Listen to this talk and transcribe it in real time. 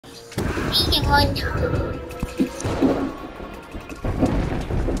Speaking one.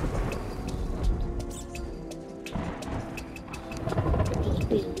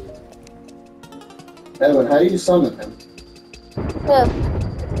 Edwin, how do you summon him? Who?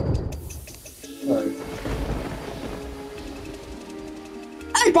 Like,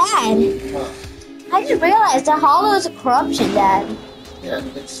 Oh, Dad. huh. I just realized the hollow is a corruption, Dad. Yeah,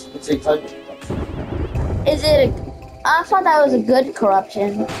 it's a type of corruption. Is it a... I thought that was a good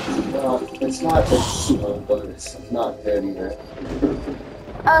corruption. Well, it's not as evil, but it's not good either.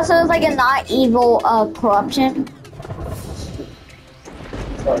 Oh, so it's like a not evil corruption?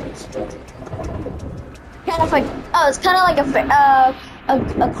 It's hard to explain. Kind of like... Oh, it's kind of like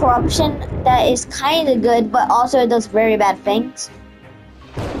a corruption that is kind of good, but also does very bad things.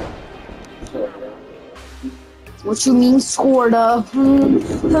 Sure, yeah. What you mean, sorta?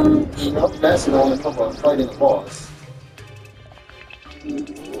 Nope, that's the only trouble of fighting the boss.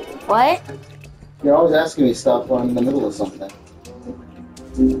 What? You're always asking me stuff when I'm in the middle of something.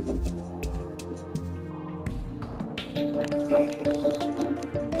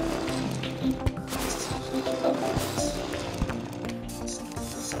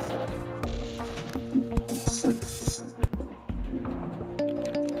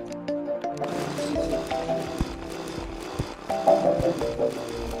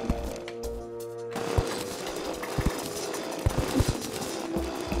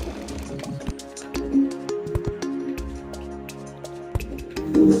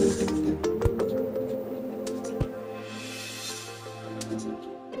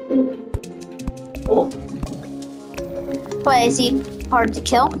 Cool. What, is he hard to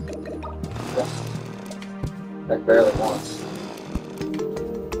kill? Like barely once.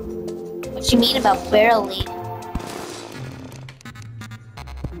 What you mean about barely?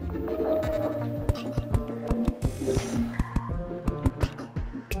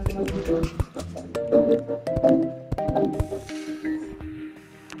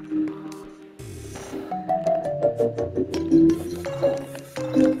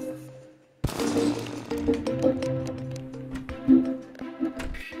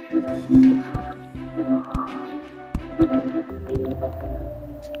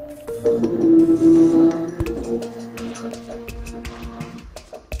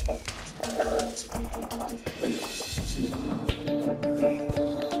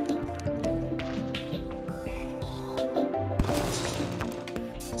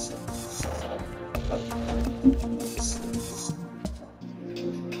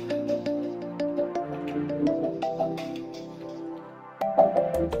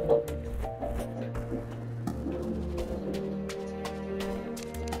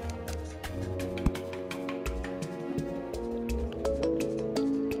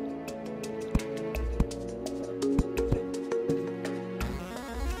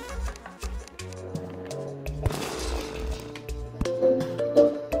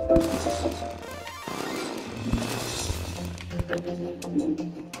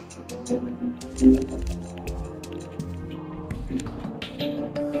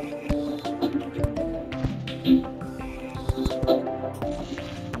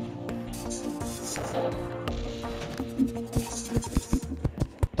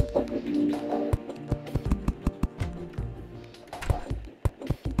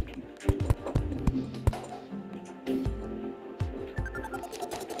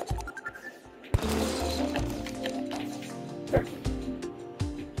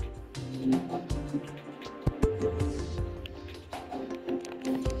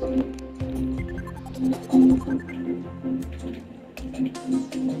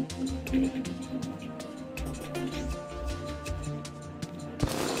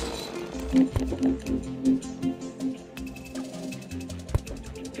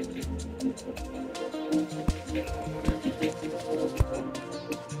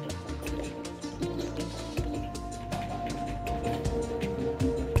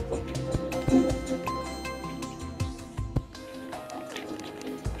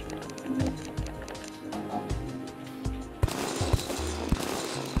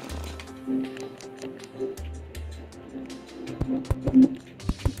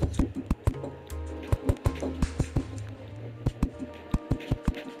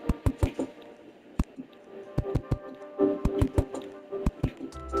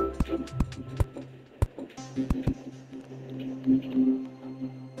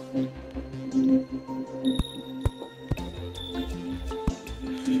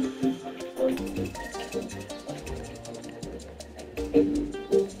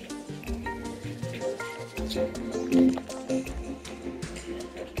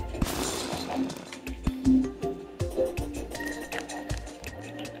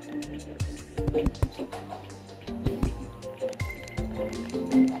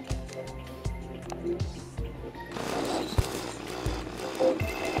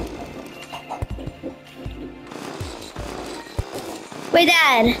 Wait,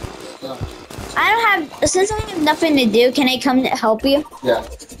 Dad. I don't have. Since I have nothing to do, can I come to help you? Yeah.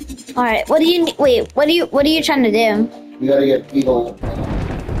 All right. What do you? Wait. What are you trying to do? We gotta get beetle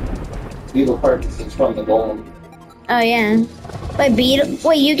carcasses from the golem. Oh yeah. Wait, beetle.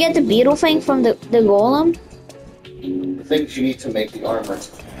 Wait, you get the beetle thing from the golem? The things you need to make the armor.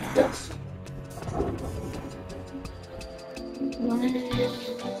 Yes.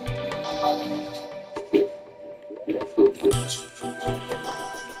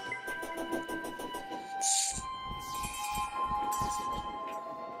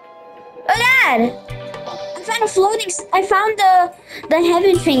 Oh, Dad! I found a floating. I found the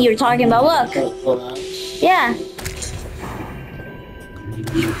heaven thing you're talking about. Look. Yeah.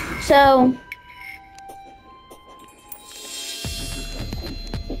 So.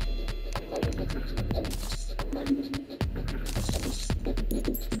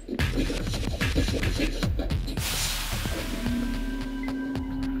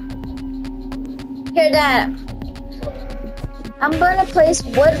 Here, Dad. I'm gonna place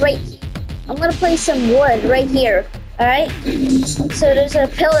wood right here. I'm gonna place some wood right here. Alright? So there's a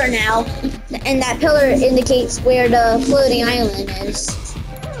pillar now. And that pillar indicates where the floating island is.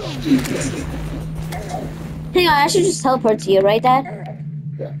 Hang on, I should just teleport to you, right, Dad?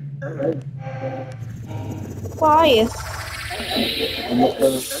 Yeah. Where are you?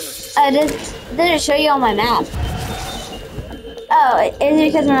 I just didn't show you on my map. Oh, is it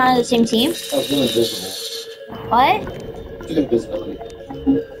because we're not on the same team? Oh, it's invisible. What? It's invisibility.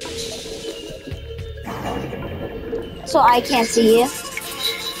 So I can't see you.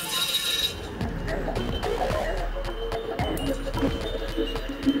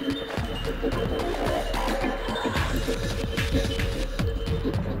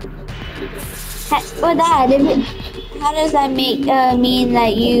 Well, Dad, how does that make mean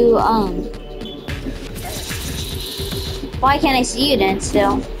that you Why can't I see you then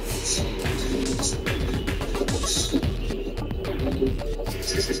still?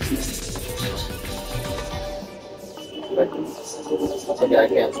 Okay, I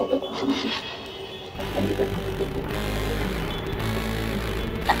canceled it.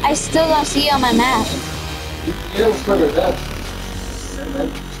 I still don't see you on my map. You don't further that.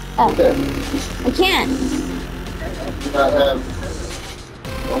 Oh, Okay. I can't.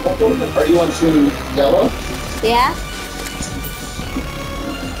 Are you on team yellow? Yeah?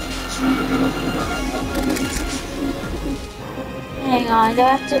 Hang on, do I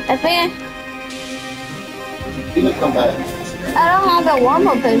have to? I think You can come back. I don't have a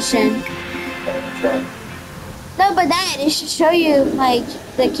warm-up potion. Try. No, but Dad, it should show you like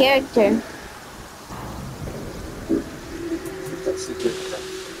the character. That's the good thing.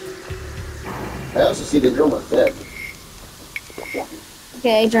 I also see that you're almost dead.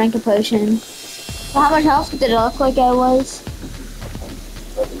 Okay, I drank a potion. Well, how much health did it look like I was?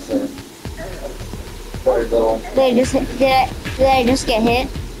 That's insane. Very little. Did I just get hit?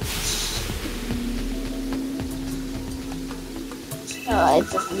 Oh, it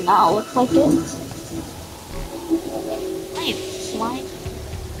does not look like it. I am slime.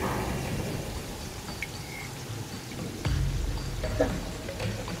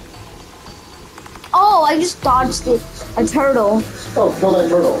 Oh, I just dodged it. A turtle. Oh, kill that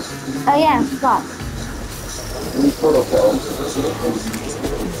turtle. Oh yeah, I forgot. We need turtle kills.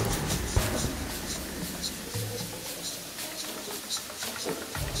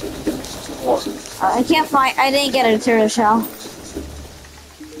 I can't find. I didn't get a turtle shell.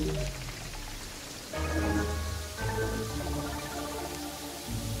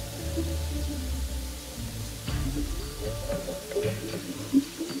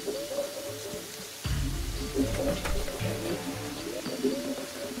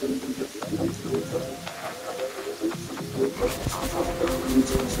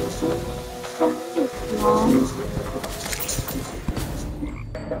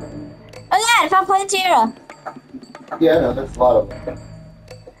 Oh yeah, I found Plantera. Yeah, no, there's a lot of them.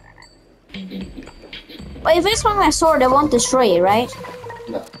 Wait, if I swing my sword, it won't destroy it, right?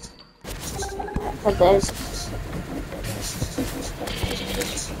 No. But there's.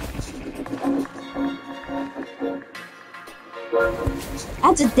 I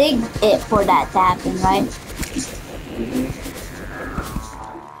have to dig it for that to happen, right?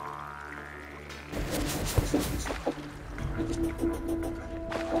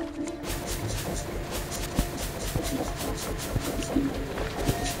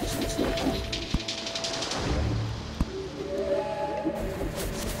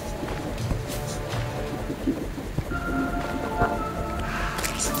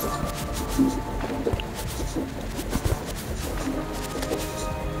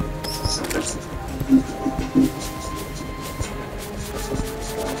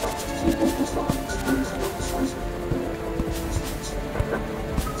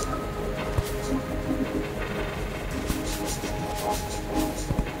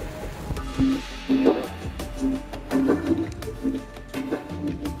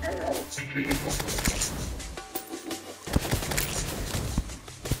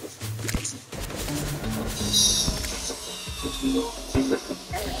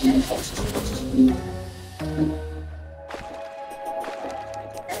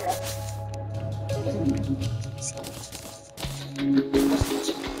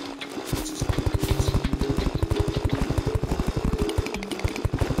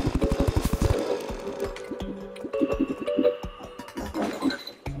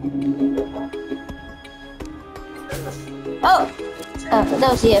 Oh,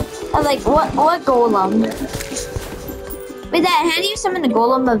 that was you. I was like, what golem? Wait, Dad, how do you summon the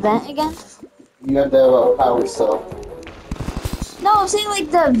golem event again? You have to have a power cell. No, I'm saying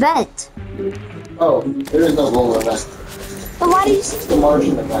like the event. Oh, there is no golem event. But why do you? It's the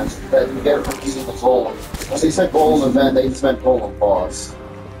Martian event that you get from using the golem. When they said golem event, they just meant golem boss.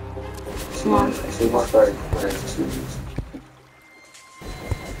 Yeah. They weren't very clear.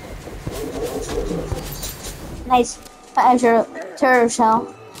 Nice Azure turtle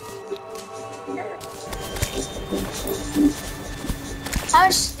shell. How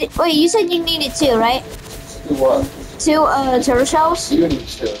much? Wait, you said you needed two, right? Do what? Two turtle shells. You need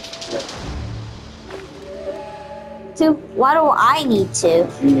two. Yeah. Two. Why do I need two?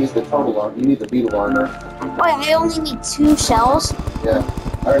 You need the total armor. You need the beetle armor. Wait, I only need two shells. Yeah.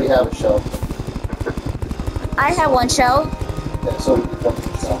 I already have a shell. I have one shell. Yeah, so you can come to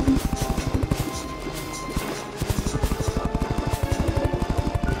yourself.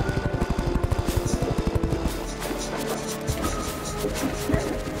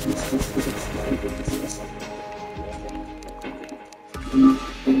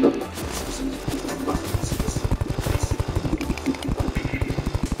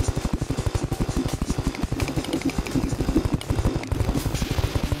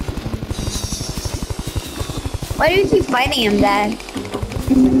 Why do you keep fighting him, Dad?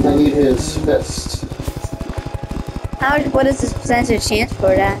 I need his fist. What is this percentage chance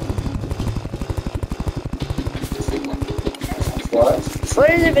for that? What? What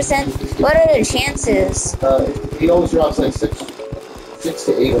are the chances? He always drops like 6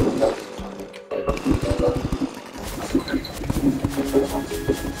 to 8 of them.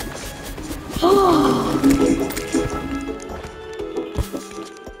 Oh.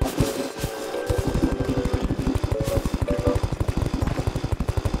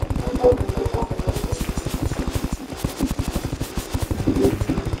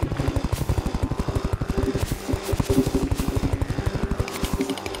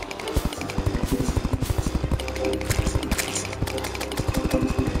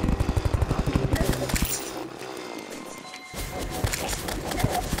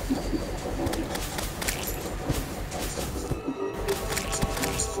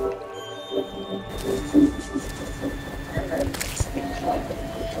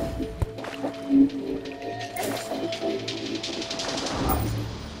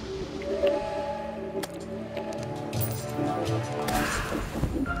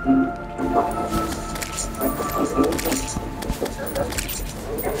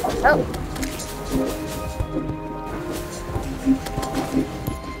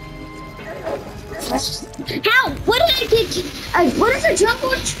 How? What did I get? What is a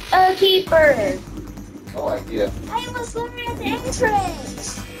jungle keeper? No idea. I was literally at the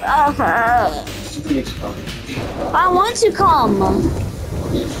entrance. He needs to come. I want to come.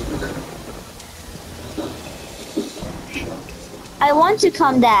 I want to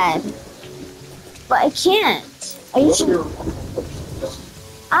come, Dad. But I can't. Are you sure?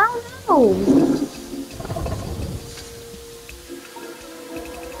 I don't know.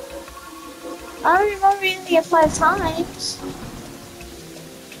 I don't remember using it 5 times.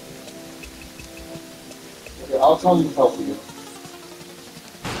 Okay, I'll come help you.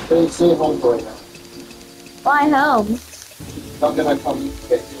 Stay home for right now. Fly home. I'm gonna come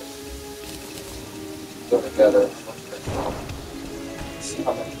get you. Go together. See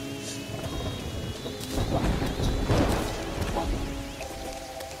how many.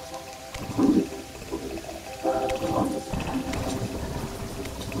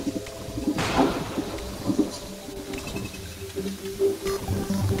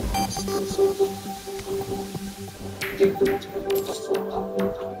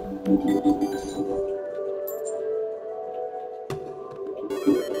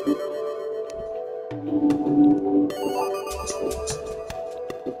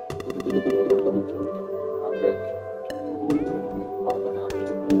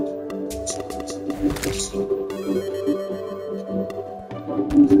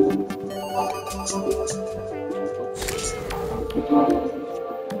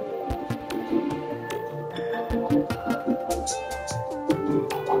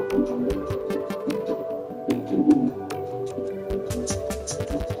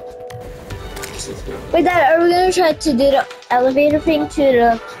 Wait, Dad, are we gonna try to do the elevator thing to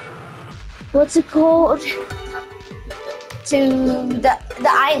the what's it called? To the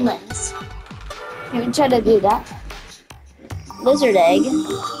islands. Can we try to do that? Lizard egg.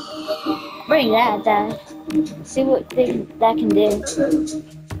 Bring that, Dad. See what thing that can do.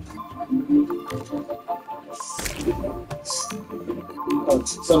 Oh,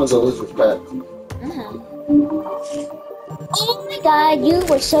 some of the lizard's pet. Oh my God, you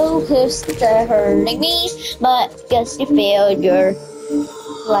were so close to hurting me, but guess you failed your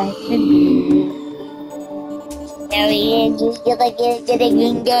life review. Right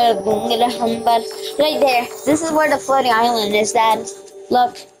there. This is where the floating island is, Dad.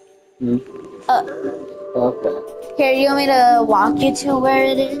 Look. Hmm. Okay. Here, you want me to walk you to where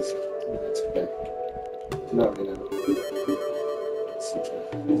it is? Okay. No, you know.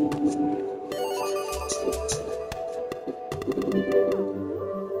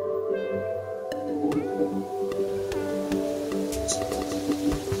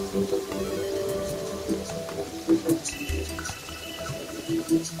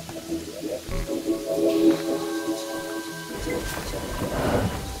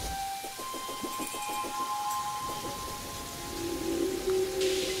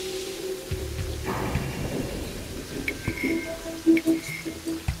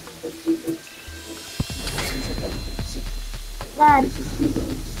 Dad.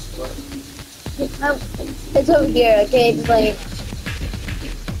 It's over here, okay? It's like...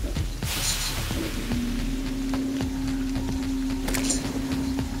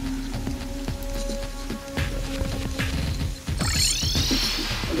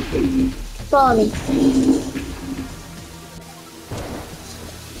 Follow me.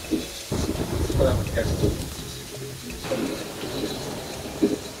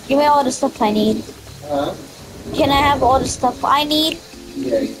 Give me all the stuff I need. Huh? Can I have all the stuff I need?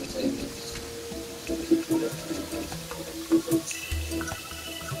 Yeah, you can take it.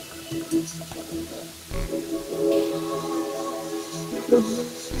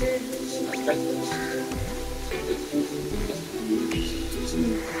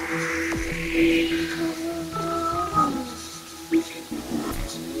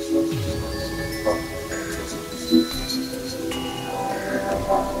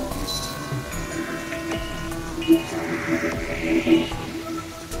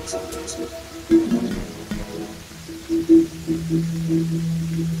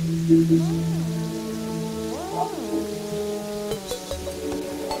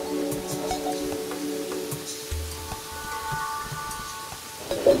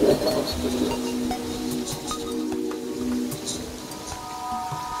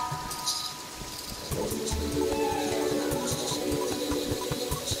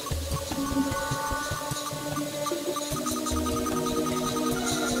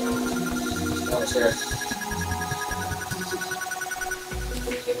 There.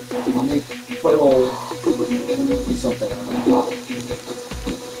 I'll make put something.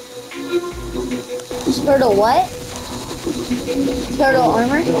 Turtle what? Turtle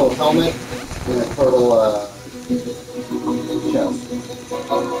armor? Turtle helmet and a turtle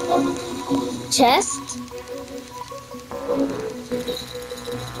chest. Chest?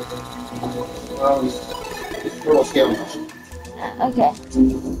 Turtle scale. Okay.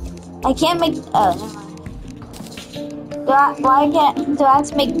 I can't make. Oh, never mind. Do I have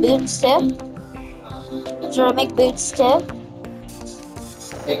to make boots too? Should I make boots too?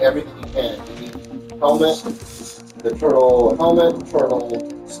 Take everything you can. You need helmet, the turtle helmet, turtle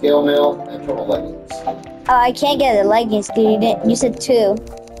scale mail, and turtle leggings. Oh, I can't get the leggings, dude. You said 2.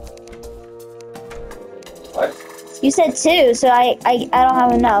 What? You said 2, so I don't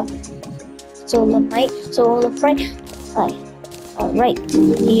have enough. Solar might, solar fright. Alright,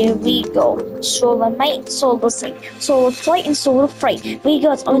 here we go. Solar might, solar sight, solar flight, and solar fright. We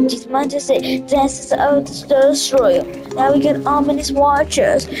got all these monsters that dances out the destroyer. Now we got ominous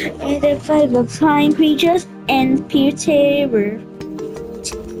watchers, and then 5 of flying creatures, and pure terror.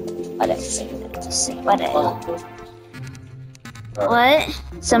 What did I say? What?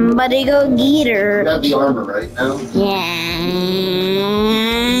 Somebody go get her. You have the armor right now?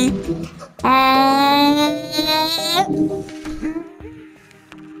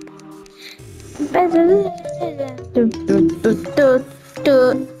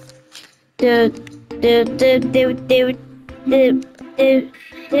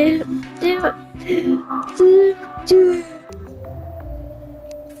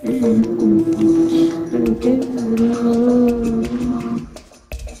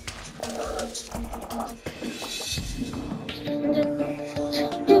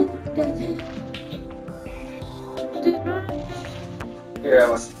 Here,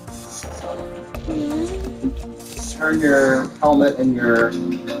 Ellen. turn your helmet and your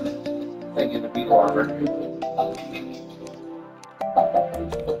thing into beetle armor.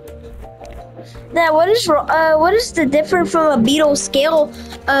 Now, what is the difference from a beetle scale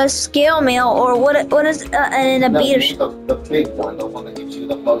mail, or what is in a No, you beetle? need the big one, the one that gives you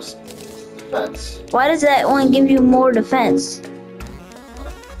the most defense. Why does that one give you more defense?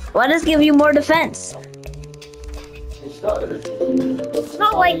 Why does it give you more defense? It does. It's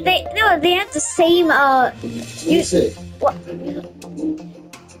not like they have the same Let me see. What?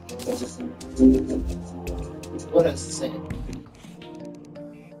 What is the same?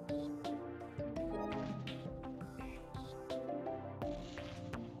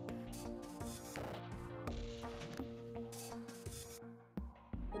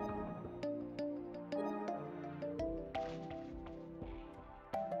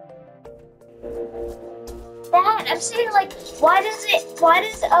 Dad, I'm saying like, why do they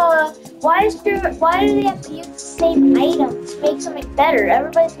have to use the same item to make something better?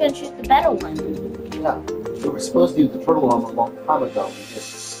 Everybody's gonna choose the better one. Yeah, we were supposed to use the turtle armor a long time ago.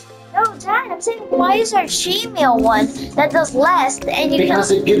 No, Dad, I'm saying why is our chainmail one that does less and you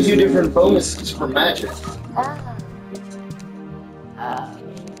Because it gives you different bonuses for magic. Now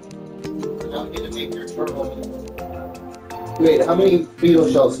you get to make your turtle. Wait, how many beetle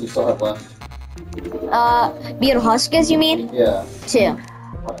shells do you still have left? Beetle huskas, you mean? Yeah. 2.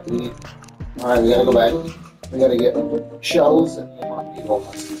 Alright, we gotta go back. We gotta get shells and more beetle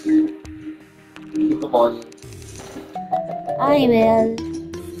husks. Keep them on. I will.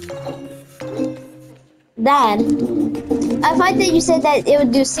 Dad, I find that you said that it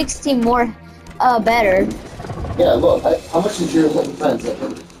would do 16 more better. Yeah, look, how much is your defense?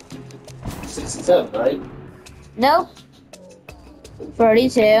 67, right? Nope.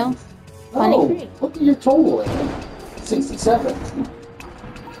 42. No, 23. look at your total. 67.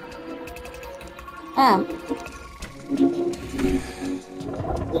 Oh.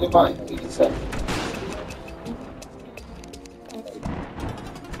 Look at mine, 87.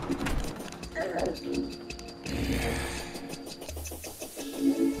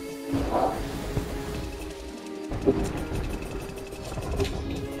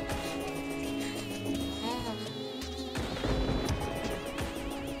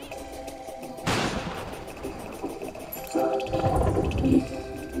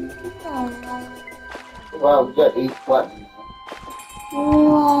 Wow, we got 8 platinum.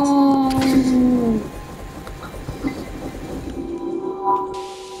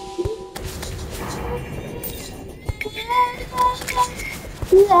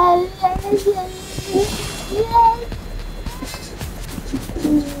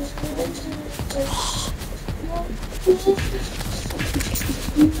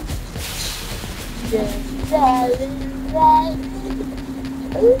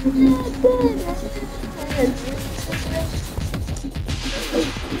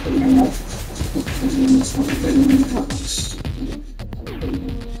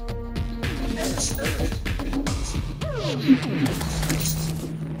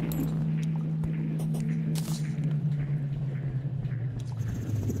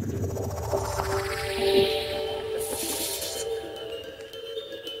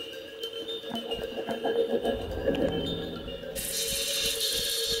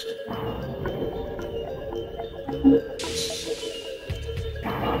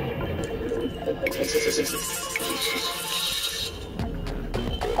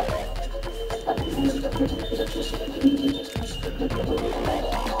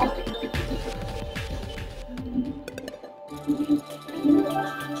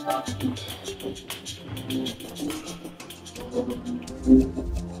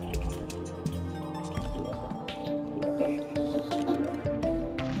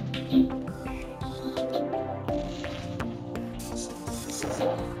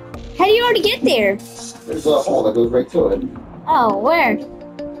 How do you already get there? There's a hole that goes right to it. Oh, where?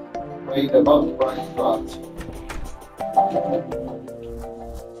 Right above the Brian's drops.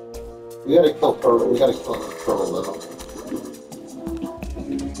 We gotta kill turtle. We gotta kill the turtle little.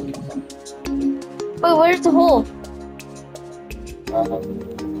 Wait, where's the hole?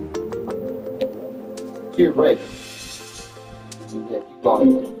 To your right. Yeah, keep going.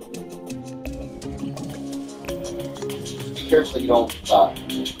 Be careful you don't die.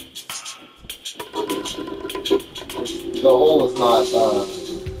 The hole is not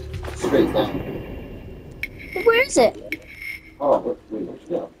straight down. Where is it? Oh, wait, where'd you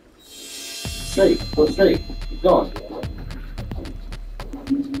go? Straight, go straight. Keep going.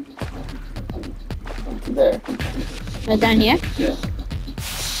 There. Right down here? Yeah.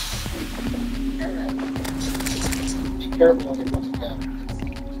 Be careful when you're looking down.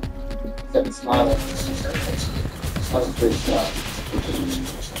 Except it's not a... That's a big shot.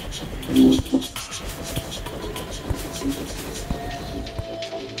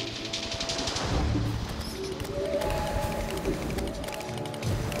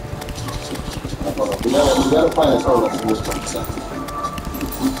 We gotta find a turtle for this one second.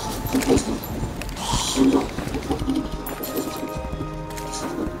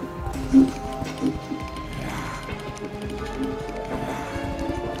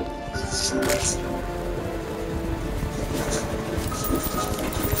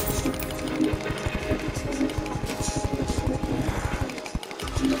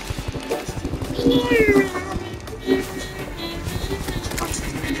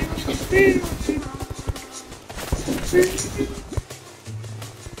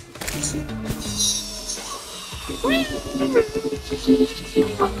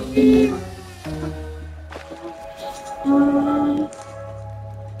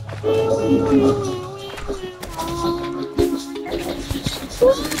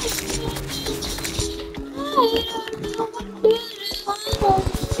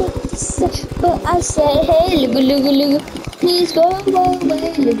 But I said, hey, look, look, look, please go away,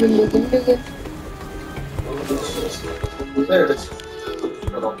 look, look, look. There it is.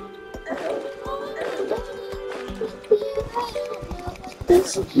 Turtle.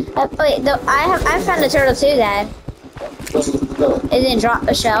 Wait, no, I found a turtle too, Dad. Go. It didn't drop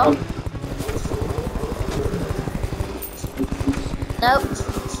a shell. Nope.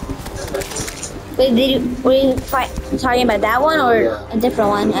 Wait, were you talking about that one or Yeah. a different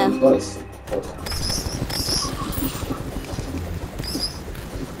one? Oh. Nice.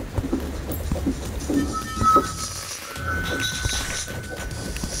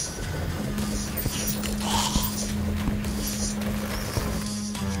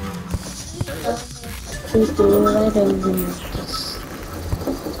 I don't know.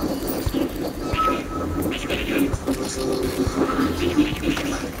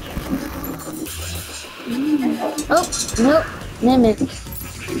 Oh, nope. Mimic.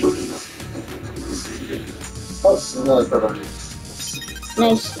 Oh, another turtle.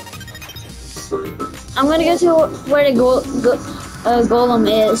 Nice. I'm gonna go to where the golem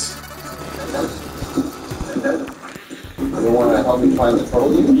is. You want to help me find the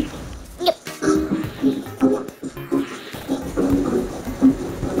turtle? You? Yep.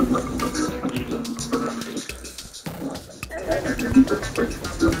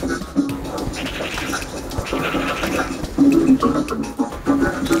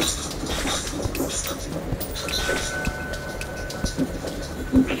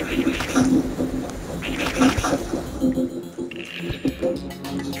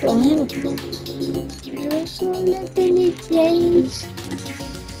 You're so lovely, place.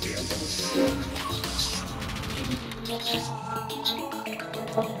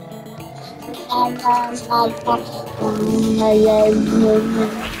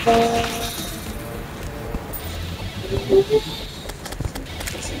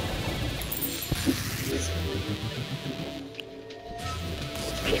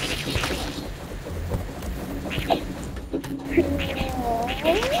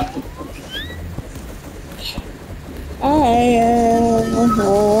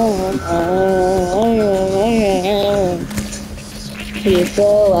 Please go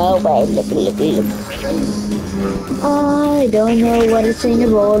away, look, look, look. I don't know what a thing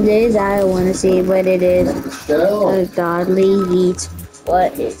of old is. I want to see what it is. Go. A godly heat.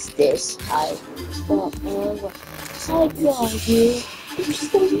 What is this? I don't know what I got you. You're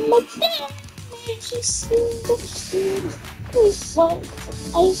so much just what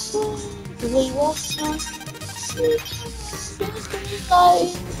I said. We was not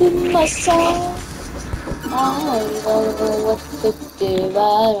to myself. I don't know what to do. I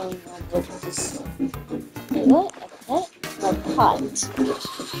don't know what to say. Wait, what? A pot.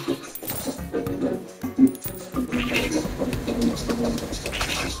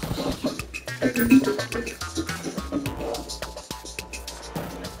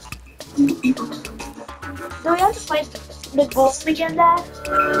 Do we have to fight the ghost again, Dad?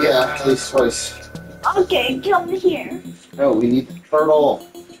 Yeah, at least twice. Okay, kill me here. No, we need the turtle.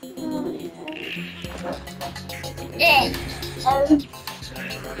 Yeah.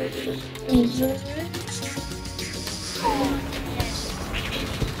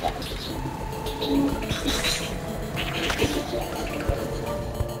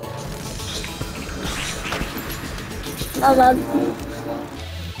 I love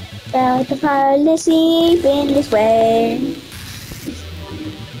about the policy in this way.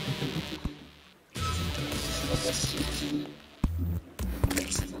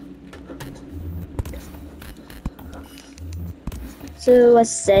 So I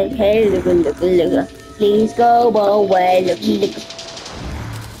say, hey, look, look, look. Please go away.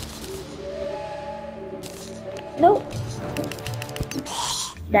 Nope.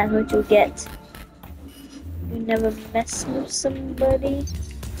 That's what you get. You never mess with somebody.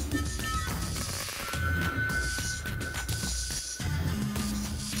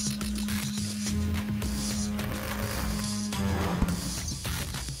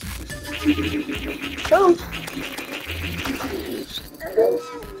 Oh.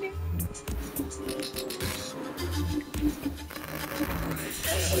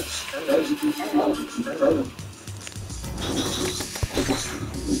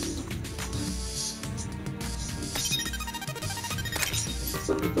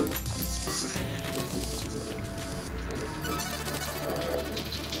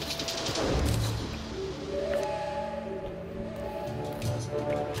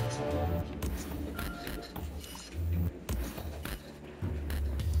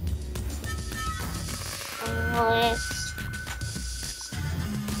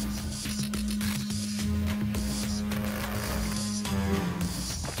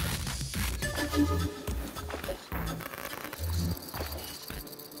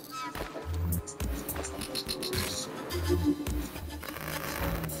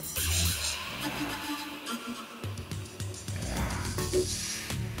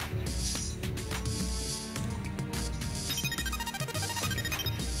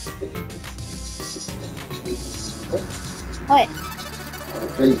 What?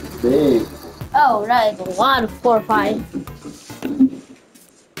 Big. Oh, that is a lot of 4 or 5.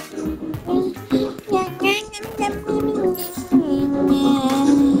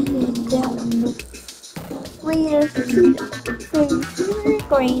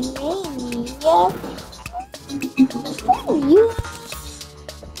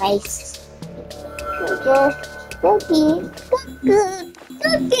 Nice. Cookie.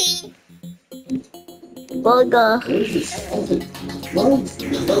 Cookie. Burger.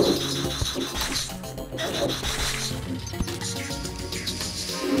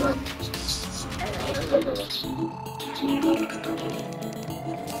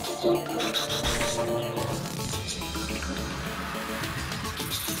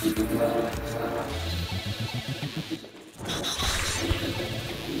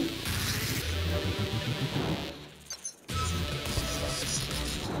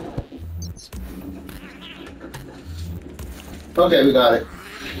 Okay, we got it.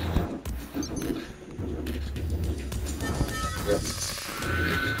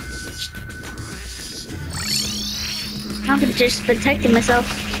 I'm just protecting myself.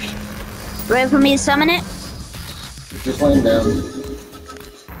 Ready for me to summon it? Just laying down.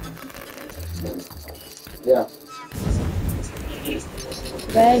 Yeah.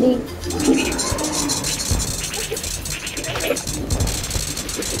 Ready.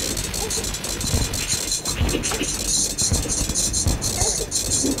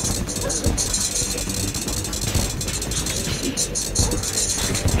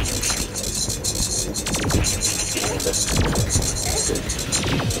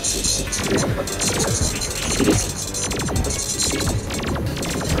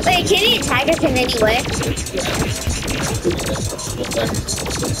 Wait, can he attack us in any way?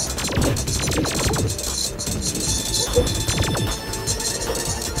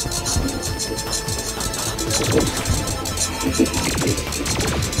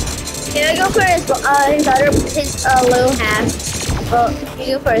 Can I go for his low half? Well,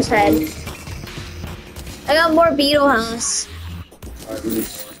 you go for his head. I got more beetle house. Alright, we need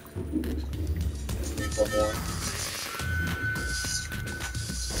one more.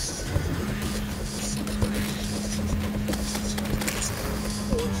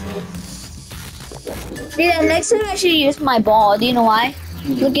 Dude, next time I should use my ball. Do you know why?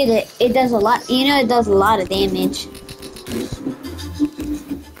 Look at it. It does a lot. You know, it does a lot of damage.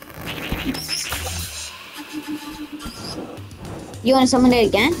 You want to summon it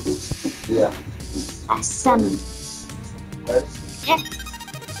again? Yeah. Awesome. Right? Yeah.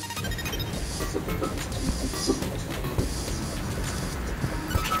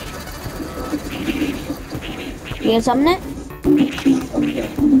 You gonna summon it? Okay.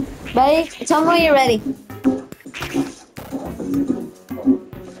 Ready? Tell me when you're ready.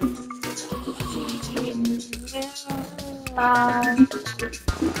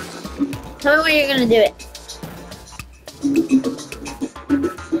 Tell me when you're gonna do it.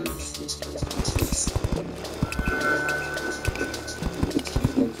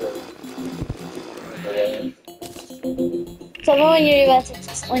 Tell me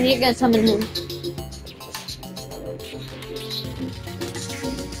when you're gonna summon him.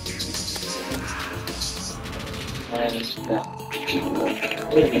 And yeah.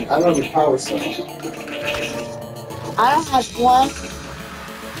 I don't have a power cell. I don't have one.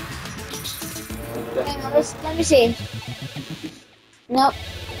 Hang on, let me see. Nope.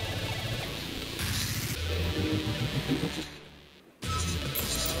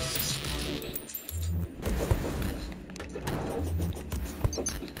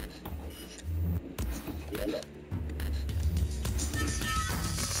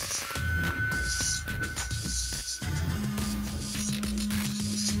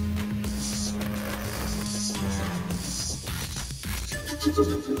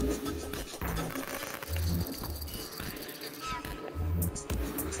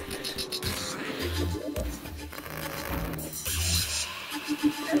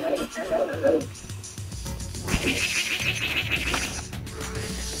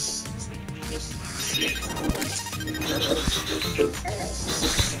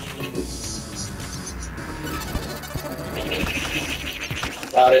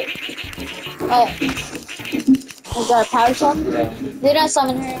 Got it. Oh. I got a power shell? Yeah. Did I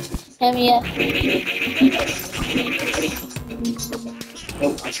summon him yet?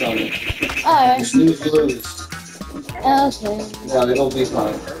 Nope, I saw it. Alright. You snooze, you lose. Okay. Yeah, it'll be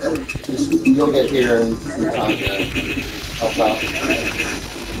fine. You'll get here in time to help out.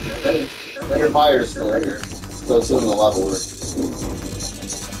 Your fire's still here. So it's in the level room.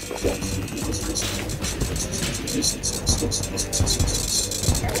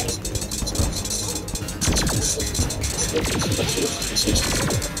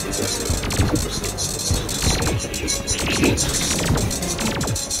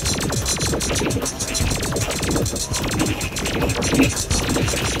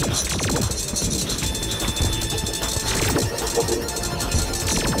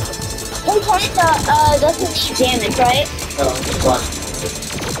 Doesn't need damage, right? No, it's fine.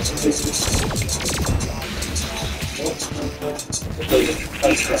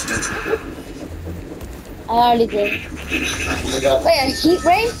 I already did. Wait, a heat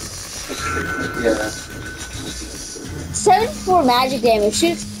ray? Yeah. 74 magic damage.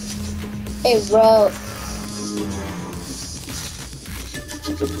 Shoots a row.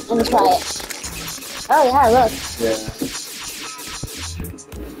 Let me try it. Oh yeah, look. Yeah.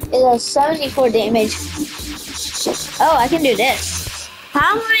 It does 74 damage. Oh, I can do this.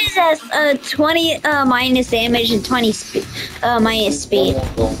 How is that 20 minus damage and 20 minus speed?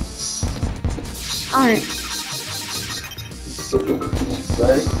 Alright.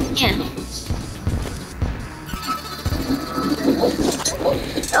 Ready? Yeah.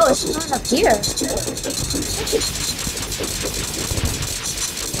 Oh, it's not up here.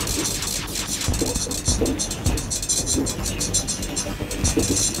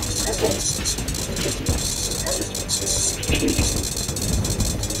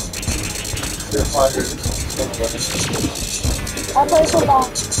 Your fire. I'll place it back.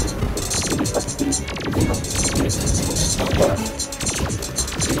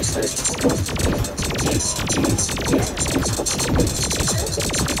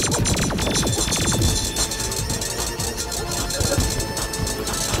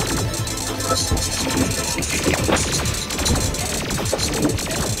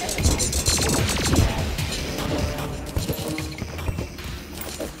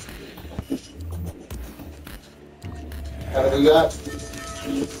 How do you got?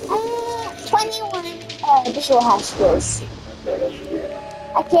 21 visual high schools.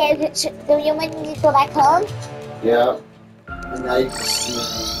 Okay, do you want me to go back home? Yeah. And now you can see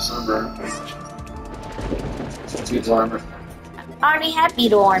armor. Use armor. I already have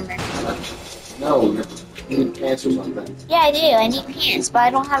beetle armor. No, you need pants or something. Yeah, I do. I need pants, but I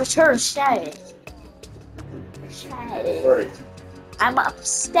don't have a shirt. Shit. Sorry. I'm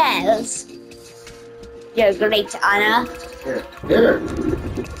upstairs. Your great honor. Here. Here.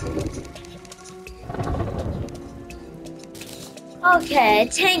 Okay,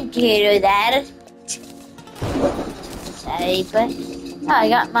 thank you, Dad. Sorry, but I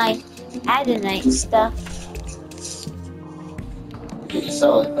got my Adonite stuff. You can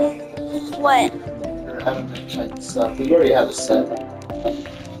sell it. What? Your adamant stuff. We already have a set.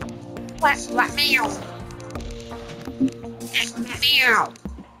 What? Meow. Meow.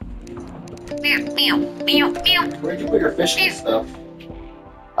 Meow, meow, meow, meow. Where'd you put your fishing stuff?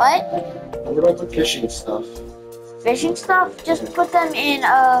 What? Where do I put fishing stuff? Fishing stuff? Just put them in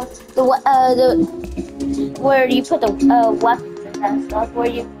the where you put the weapons and that stuff. Where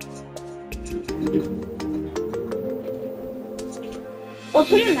you? Well,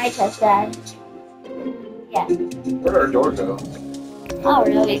 put it in my chest, Dad. Yeah. Where'd our door go? I don't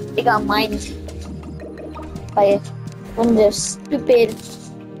know. It got mined by one of those stupid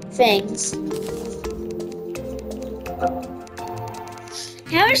things.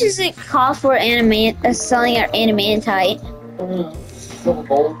 How much does it cost for selling our animantite? Silver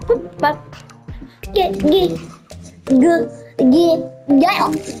gold. Get,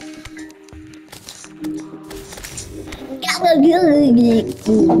 yeah.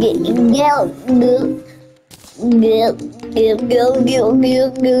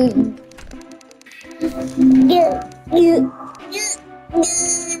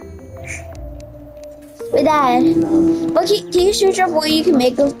 With that, but can you search up what you can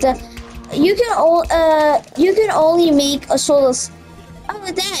make with the? You can only make a solo. Oh,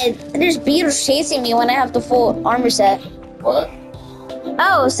 with that, there's beetles chasing me when I have the full armor set. What?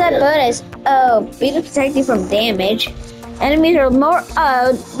 Oh, set bonus. Oh, beetles protect you from damage. Enemies are more.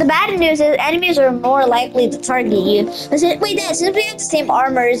 The bad news is enemies are more likely to target you. Wait, Dad, since we have the same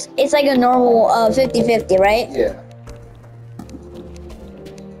armors, it's like a normal 50-50, right? Yeah.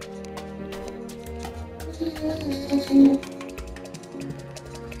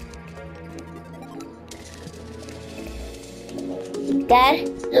 Dad,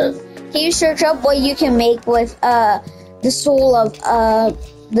 Yes. can you search up what you can make with the soul of flight,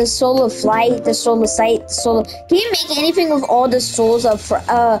 the soul of sight, the soul of... Can you make anything with all the souls of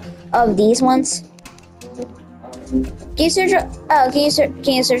these ones? Can you search up? Oh, can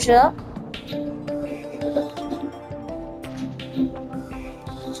you search it up?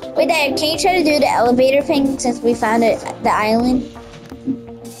 Wait, Dad, can you try to do the elevator thing since we found it at the island?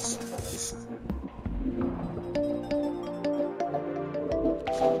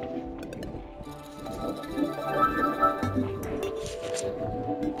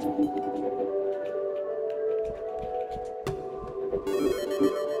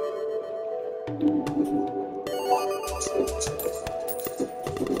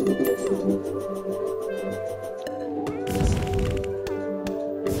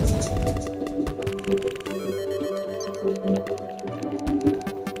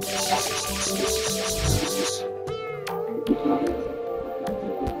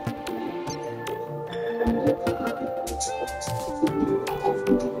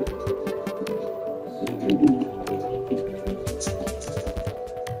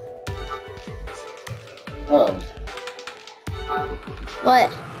 Oh. What?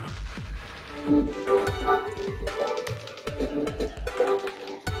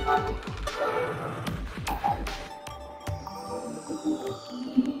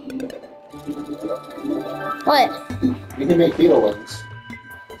 What? You can make beetle wings.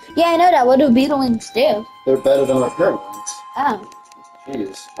 Yeah, I know that. What do beetle wings do? They're better than our current ones. Oh.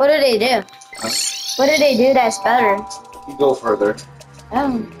 Jeez. What do they do? Huh? What do they do that's better? You go further.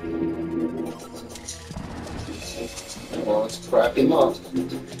 Oh. Well, let's crack him up.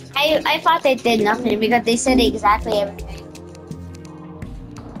 I thought they did nothing because they said exactly everything.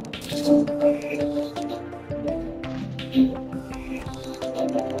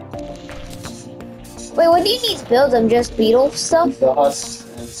 Wait, what do you need to build them? Just beetle stuff? The husks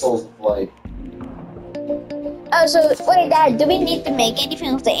and souls of light. Oh, so wait, Dad, do we need to make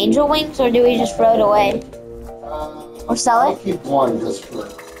anything with the angel wings, or do we just throw it away? Or sell I'll it? keep one just for...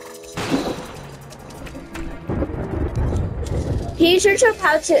 Can you search up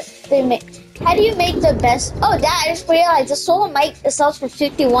how do you make the best? Oh, Dad, I just realized the soul of might sells for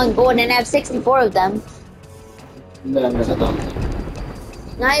 51 gold, and I have 64 of them. No.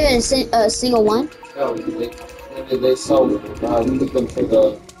 Not even a single one. No, they sell, we need them for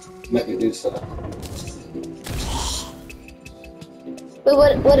the Mechadusa. Wait,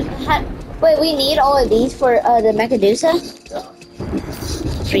 wait, we need all of these for the Mechadusa? Yeah.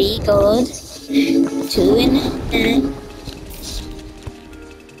 3 gold, 2 and...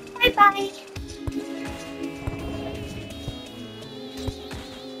 Bye-bye.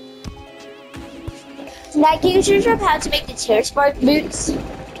 Now, can you search up how to make the Tear Spark boots?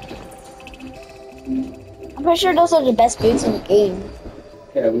 I'm pretty sure those are the best boots in the game.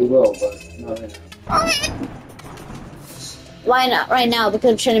 Yeah, we will, but not right now. Why not right now?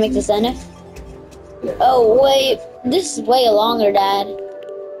 Because I'm trying to make the Zenith? Yeah. Oh, wait. This is way longer, Dad.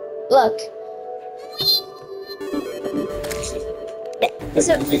 Look.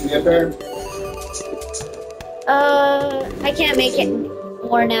 Can you make me a pair? I can't make it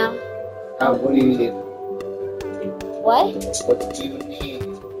more now. What do you need? What? What do you need?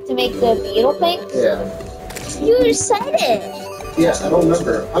 To make the beetle thing? Yeah. You said it. Yeah, I don't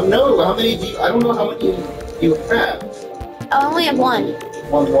remember. No, how many do you... I don't know how many you have. I only have one.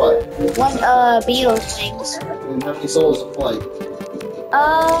 One what? One, beetle things. And how many souls of light?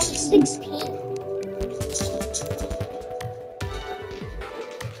 16.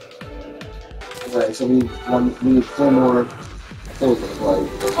 Right, so we need 4 more souls of light.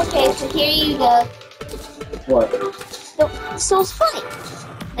 Okay, so here you go. What? So it's funny.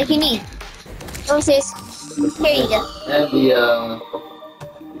 Like you need. Oh, sis. Here you go. And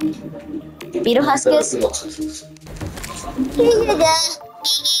the Beetle Huskus. Beetle Huskus. Here you go.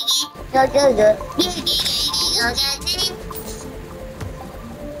 Go, go, go.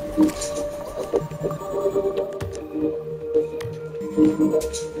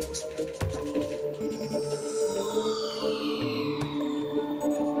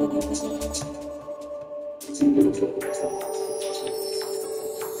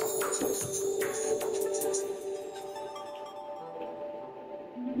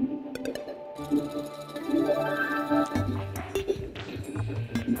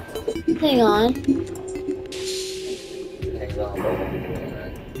 Hang on. Hang on.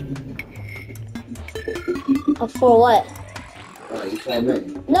 Oh, for what? Oh, you came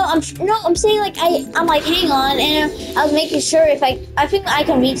in. No, I'm saying like I'm like hang on, and I was making sure if I think I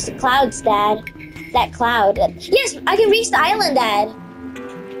can reach the clouds, Dad. That cloud. Yes, I can reach the island, Dad.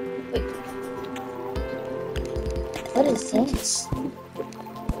 Wait. What is this?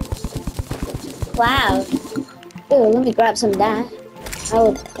 Cloud. Ew, let me grab some of that. I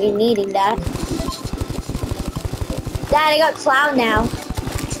would be needing that. Dad, I got cloud now.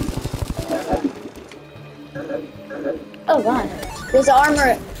 Oh god. There's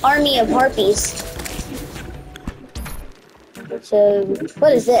an army of harpies. So,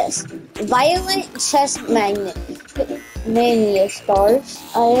 what is this? Violent chest magnet. Mania stars.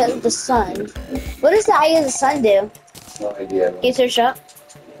 Eye of the sun. What does the eye of the sun do? No idea. Can you search up?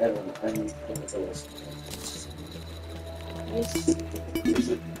 I'm in the list.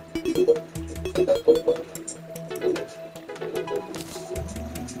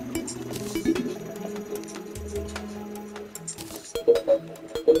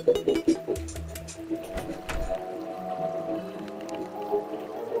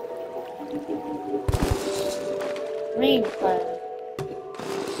 Rain cloud.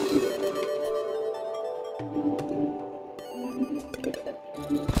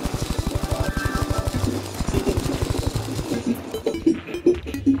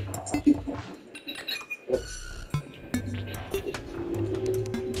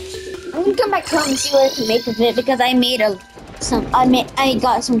 I'm gonna come back home and see what I can make of it because I made I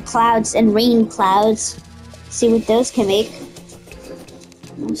got some clouds and rain clouds. See what those can make.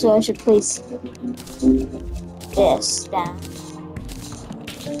 So I should place this down.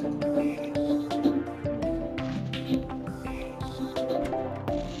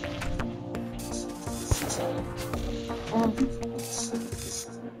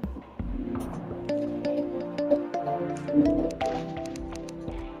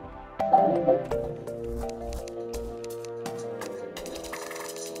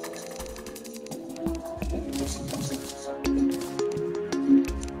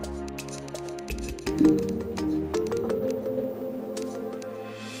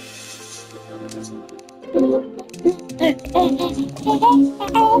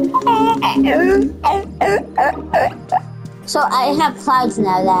 So I have clouds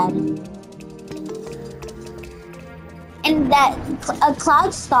now, Dad. And that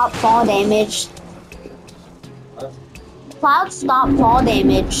clouds stop fall damage. Clouds stop fall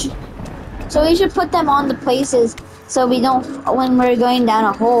damage. So we should put them on the places so we don't, when we're going down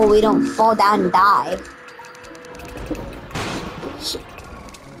a hole, we don't fall down and die.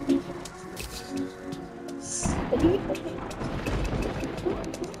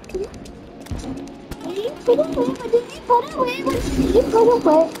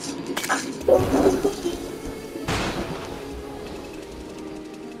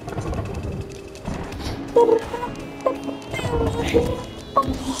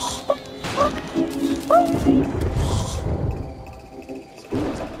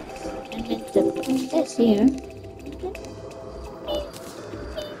 This here.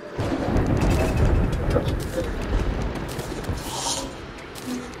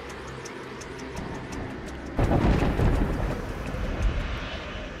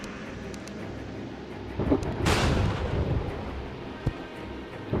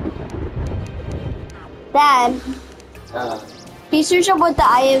 Dad, can you search up what the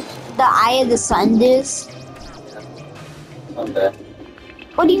eye of the sun is? Someday.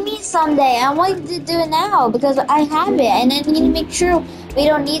 What do you mean someday? I want to do it now because I have it, and then we need to make sure we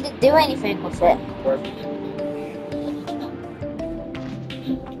don't need to do anything with it.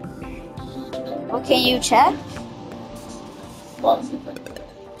 Well, can you check? Lots of things.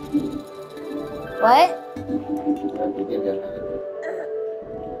 What? Let me give you a minute.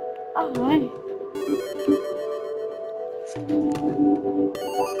 Alright.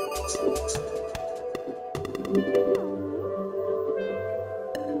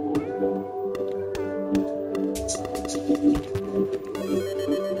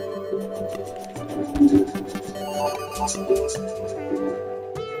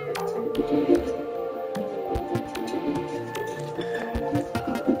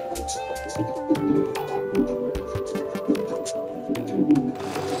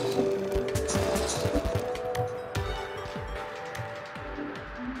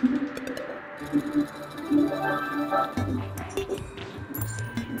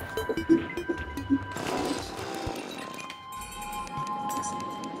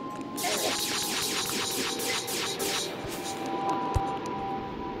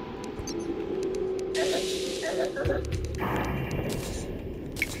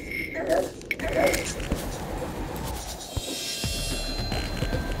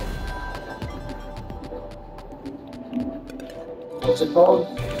 What's it called?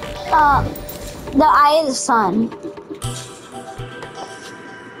 The Eye of the Sun.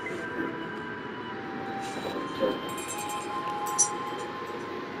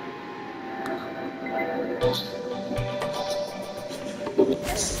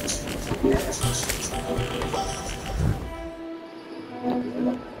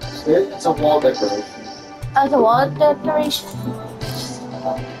 It's a wall decoration. The wall decoration.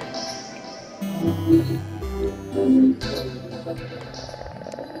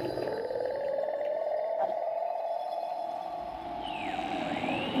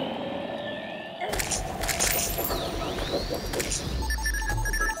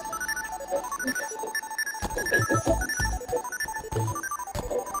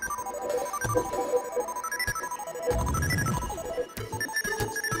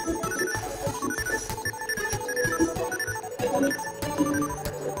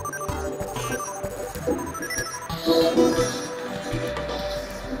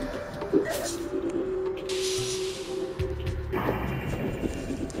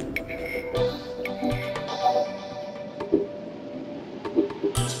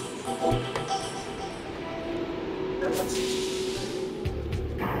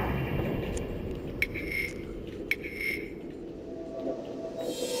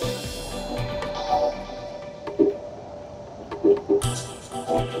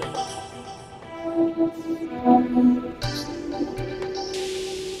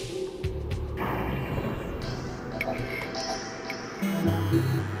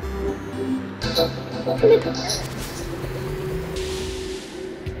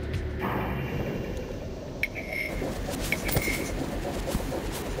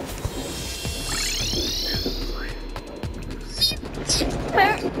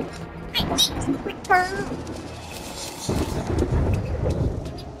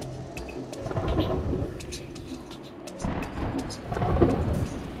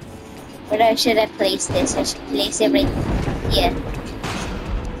 Where should I place this? I should place it right here.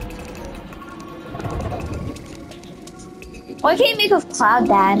 What can you make of cloud,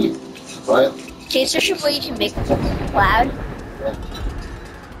 Dad? What? Can you search what you can make of cloud?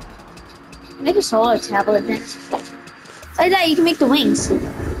 Make a solar tablet then. Like that, you can make the wings.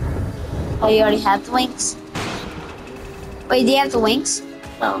 Oh, you already have the wings? Wait, do you have the wings?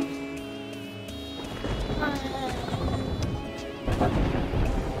 No.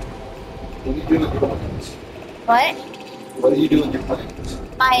 What do you do with your planes? What? What do you do with your planes?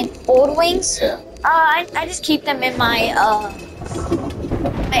 My old wings? Yeah. I just keep them in my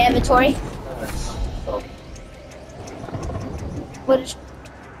my inventory. Oh. What is?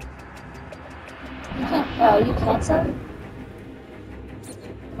 You can't. Oh, you can't sell.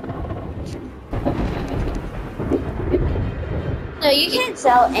 No, you can't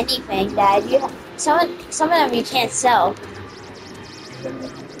sell anything, Dad. Some of them you can't sell.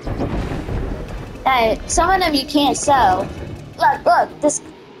 Dad, some of them you can't sell. Look,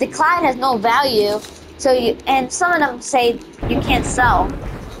 the cloud has no value. So and some of them say you can't sell.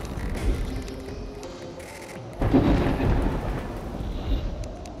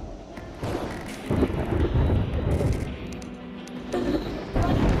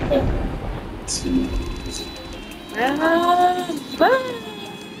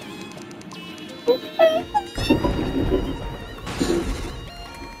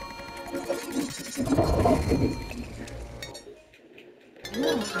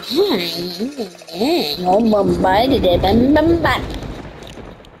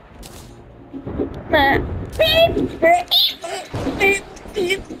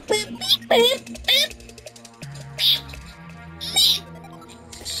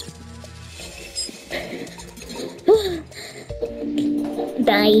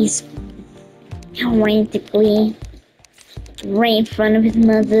 Dies frantically right in front of his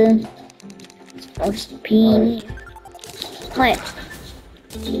mother. Supposed to pee. What?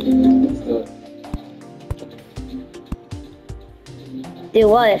 Do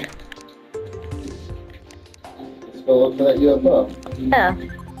what? Let's go look for that UFO. Yeah.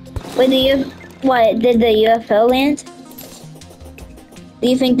 Wait, what? Did the UFO land? Do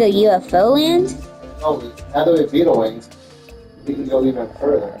you think the UFO land? Oh, now that we have beetle wings, we can go even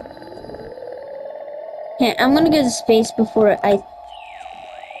further. Okay, I'm gonna go to space before I.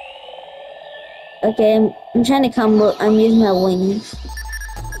 Okay, I'm trying to combo. I'm using my wings.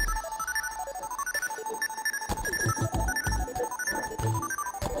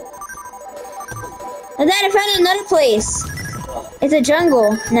 And then I found another place. It's a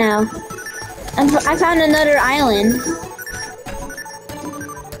jungle now. I found another island.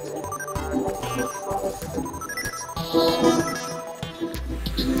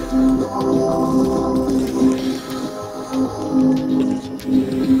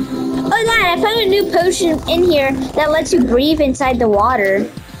 Oh, Dad, I found a new potion in here that lets you breathe inside the water.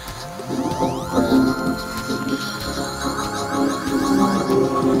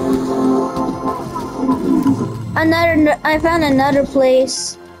 I found another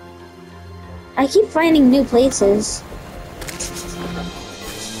place. I keep finding new places.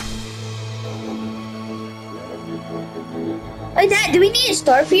 Wait, Dad, do we need a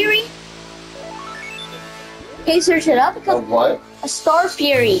Star Fury? Can you search it up? A what? A Star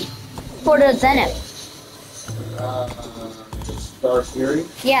Fury for the Zenith. Star Fury?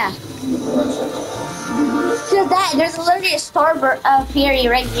 Yeah. So that there's literally a Star Fury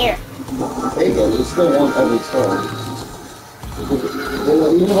right here. There you go. There's still one every star.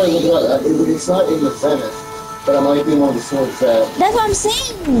 Even if I look at it, it's not in the Zenith, but it might be one of the swords that. That's what I'm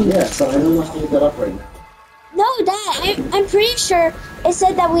saying. Yeah, so I don't have to look that up right now. No, Dad, I'm pretty sure it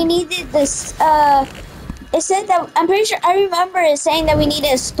said that we needed this. It said that I'm pretty sure I remember it saying that we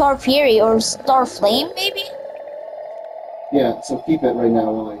needed a Star Fury or Star Flame, maybe. Yeah, so keep it right now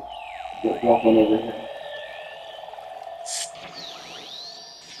while I walk on over here.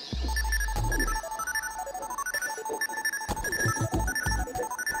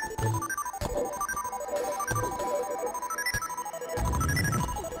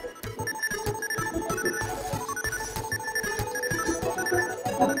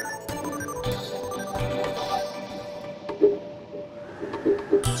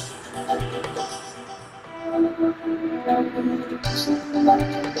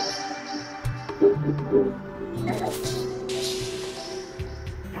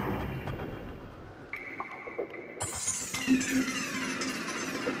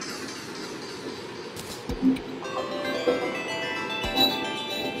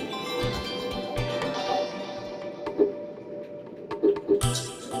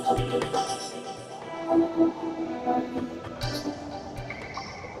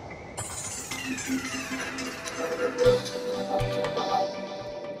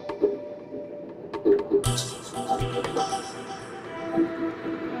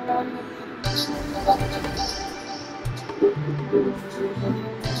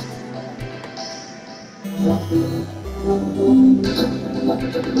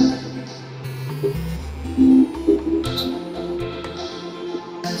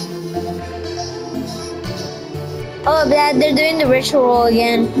 Oh, Dad, they're doing the ritual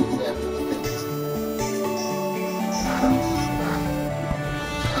again.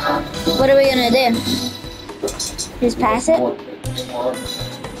 What are we gonna do? Just pass it?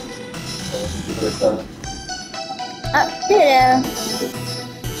 Oh, ditto.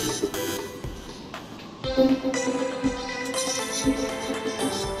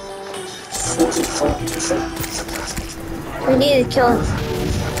 We need to kill him.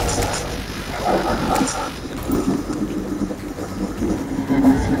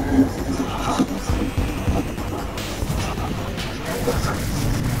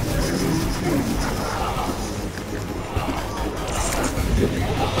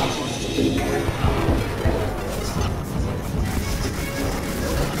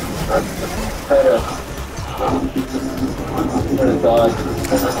 Try to dodge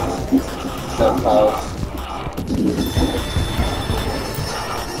that house.